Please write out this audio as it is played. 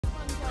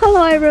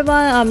Hello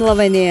everyone, I'm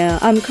Lavinia.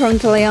 I'm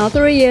currently on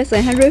 3 years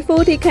and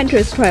 140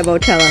 countries travel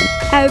challenge.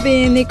 I've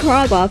been in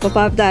Nicaragua for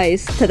 5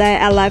 days. Today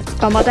I left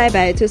Honduras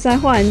Bay to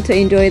San Juan to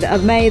enjoy the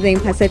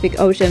amazing Pacific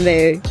Ocean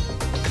view.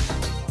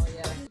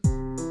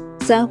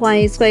 San Juan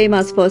is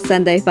famous for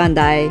Sunday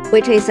Funday,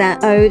 which is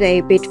an all-day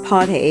beach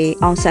party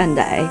on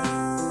Sunday.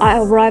 I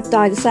arrived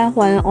at San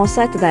Juan on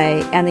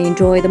Saturday and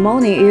enjoyed the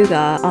morning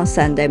yoga on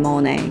Sunday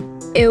morning.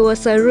 It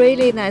was a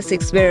really nice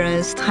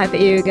experience to have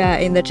yoga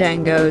in the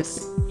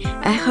jungles.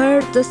 I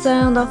heard the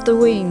sound of the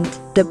wind,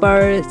 the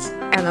birds,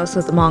 and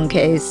also the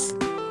monkeys.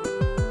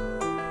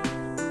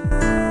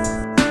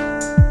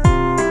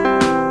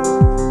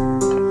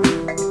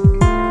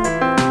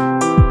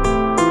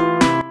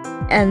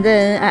 And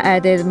then I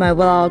added my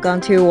vlog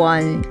on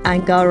JUAN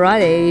and got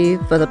ready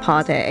for the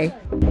party.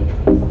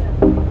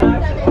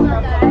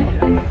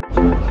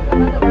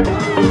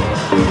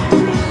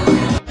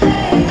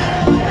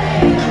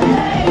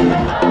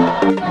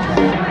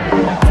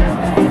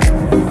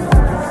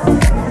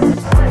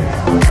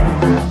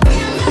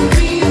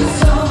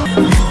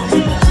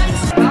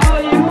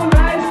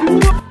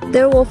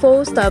 There were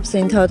 4 stops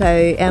in total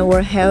and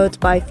were held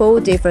by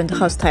 4 different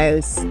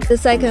hostels. The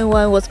second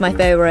one was my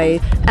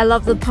favorite. I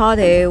love the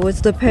party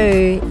with the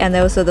pool and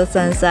also the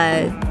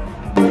sunset.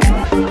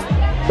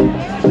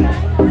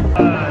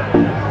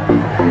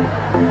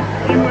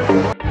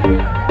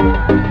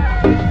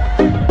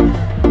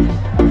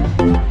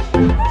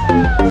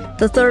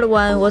 The third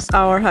one was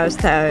our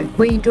hostel.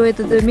 We enjoyed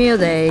the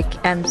music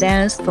and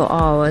danced for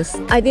hours.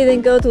 I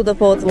didn't go to the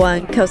fourth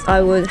one because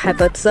I would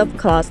have a surf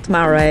class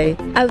tomorrow.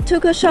 I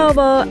took a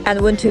shower and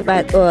went to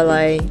bed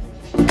early.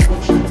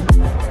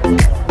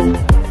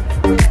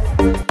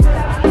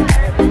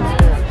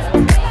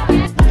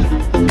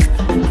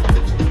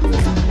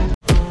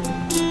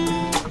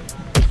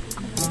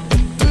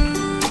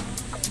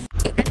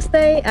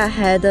 I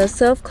had a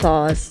surf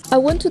class. I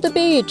went to the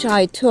beach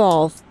at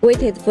 12,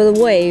 waited for the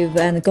wave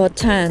and got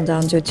tanned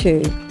until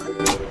 2.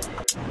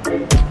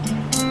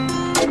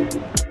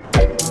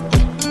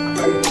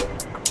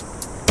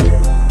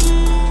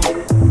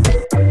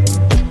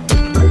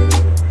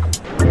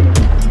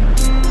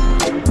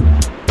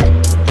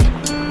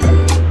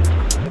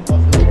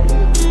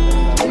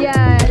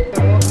 Yeah.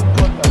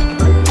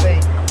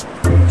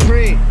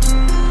 3.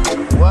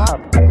 Wow.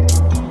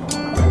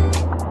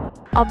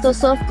 After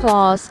surf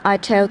class, I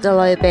chilled a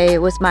little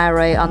bit with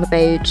Mary on the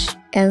beach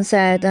and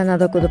said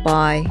another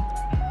goodbye.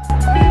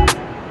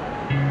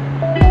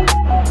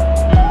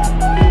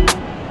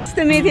 Nice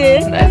to meet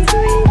you. Nice to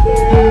meet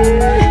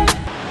you.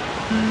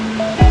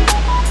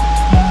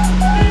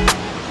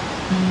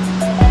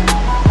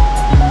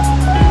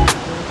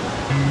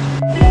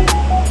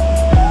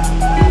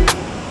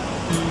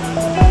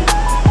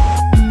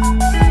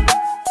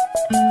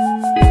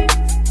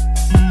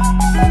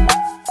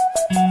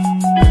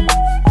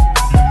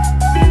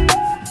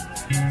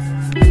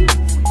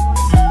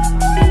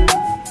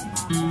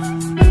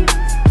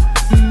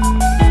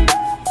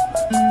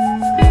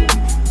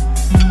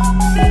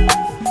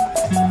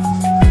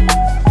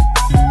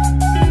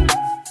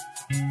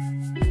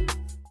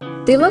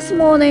 The last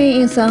morning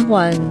in San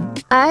Juan,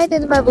 I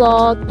did my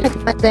vlog,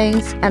 packed my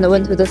things, and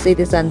went to the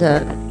city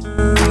center.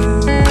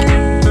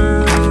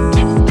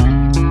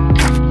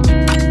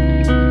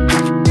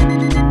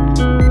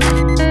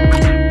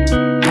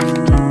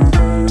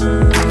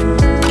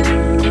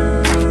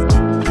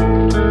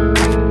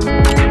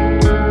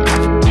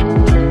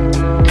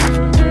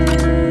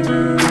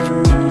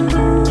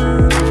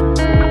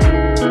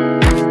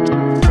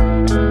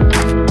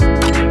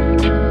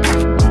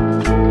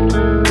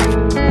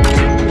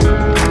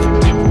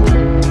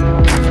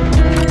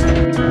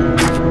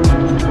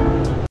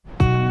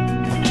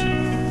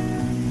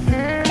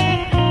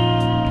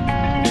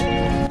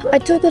 I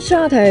took a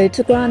shuttle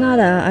to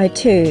Granada at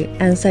 2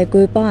 and said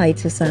goodbye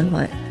to San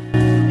Juan.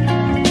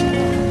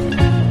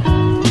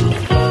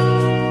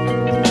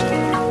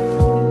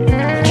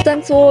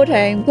 Thanks for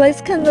watching.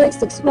 Please kindly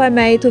subscribe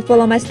me to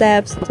follow my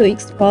steps to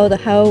explore the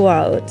whole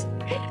world.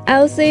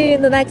 I'll see you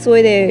in the next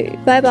video.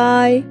 Bye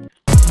bye.